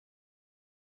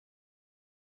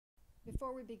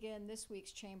Before we begin this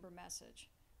week's Chamber message,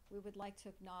 we would like to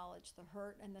acknowledge the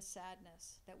hurt and the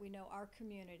sadness that we know our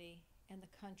community and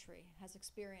the country has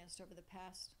experienced over the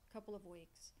past couple of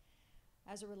weeks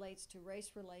as it relates to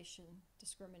race relation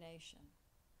discrimination.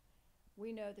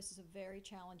 We know this is a very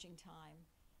challenging time,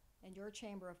 and your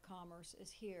Chamber of Commerce is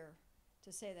here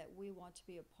to say that we want to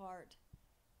be a part,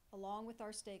 along with our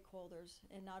stakeholders,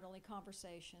 in not only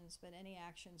conversations, but any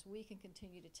actions we can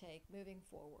continue to take moving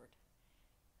forward.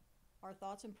 Our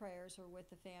thoughts and prayers are with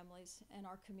the families and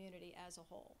our community as a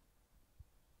whole.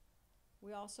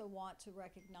 We also want to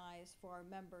recognize for our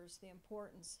members the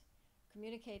importance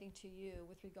communicating to you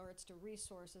with regards to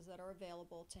resources that are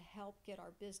available to help get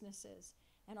our businesses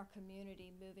and our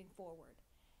community moving forward.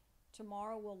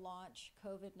 Tomorrow we'll launch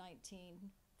COVID-19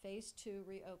 Phase 2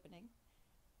 reopening.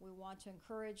 We want to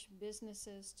encourage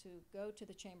businesses to go to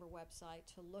the Chamber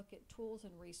website to look at tools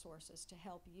and resources to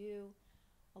help you,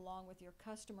 along with your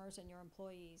customers and your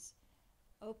employees,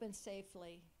 open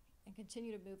safely and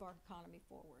continue to move our economy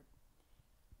forward.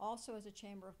 Also, as a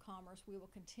Chamber of Commerce, we will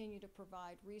continue to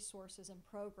provide resources and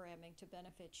programming to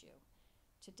benefit you.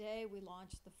 Today, we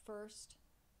launched the first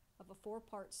of a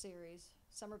 4-part series,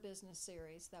 Summer Business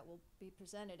Series, that will be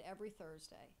presented every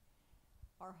Thursday.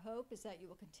 Our hope is that you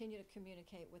will continue to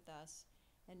communicate with us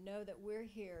and know that we're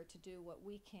here to do what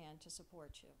we can to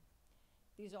support you.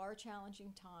 These are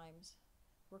challenging times.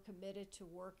 We're committed to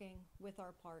working with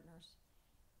our partners,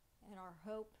 and our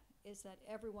hope is that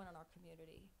everyone in our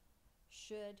community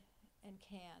should and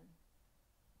can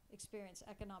experience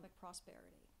economic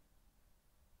prosperity.